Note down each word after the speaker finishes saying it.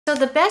So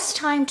the best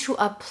time to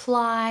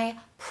apply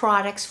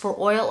products for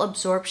oil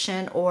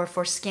absorption or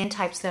for skin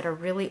types that are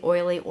really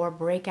oily or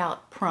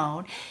breakout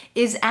prone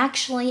is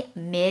actually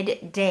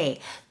midday.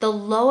 The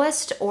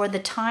lowest, or the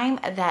time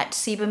that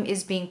sebum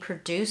is being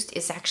produced,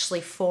 is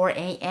actually 4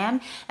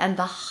 a.m. and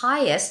the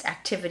highest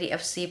activity of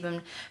sebum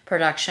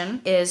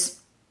production is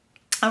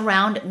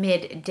around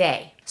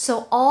midday.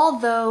 So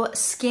although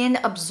skin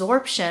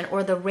absorption,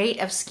 or the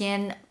rate of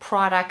skin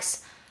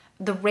products,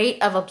 the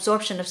rate of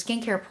absorption of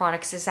skincare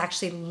products is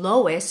actually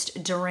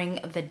lowest during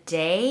the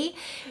day,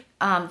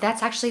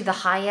 that's actually the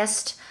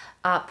highest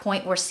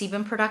point where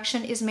sebum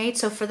production is made.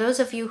 So for those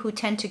of you who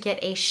tend to get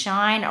a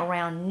shine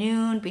around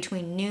noon,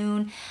 between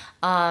noon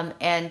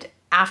and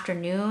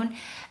afternoon,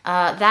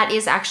 that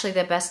is actually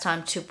the best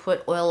time to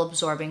put oil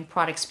absorbing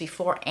products,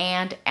 before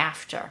and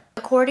after.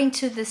 According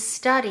to the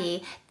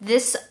study,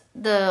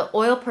 the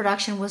oil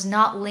production was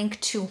not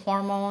linked to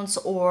hormones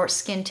or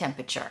skin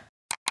temperature.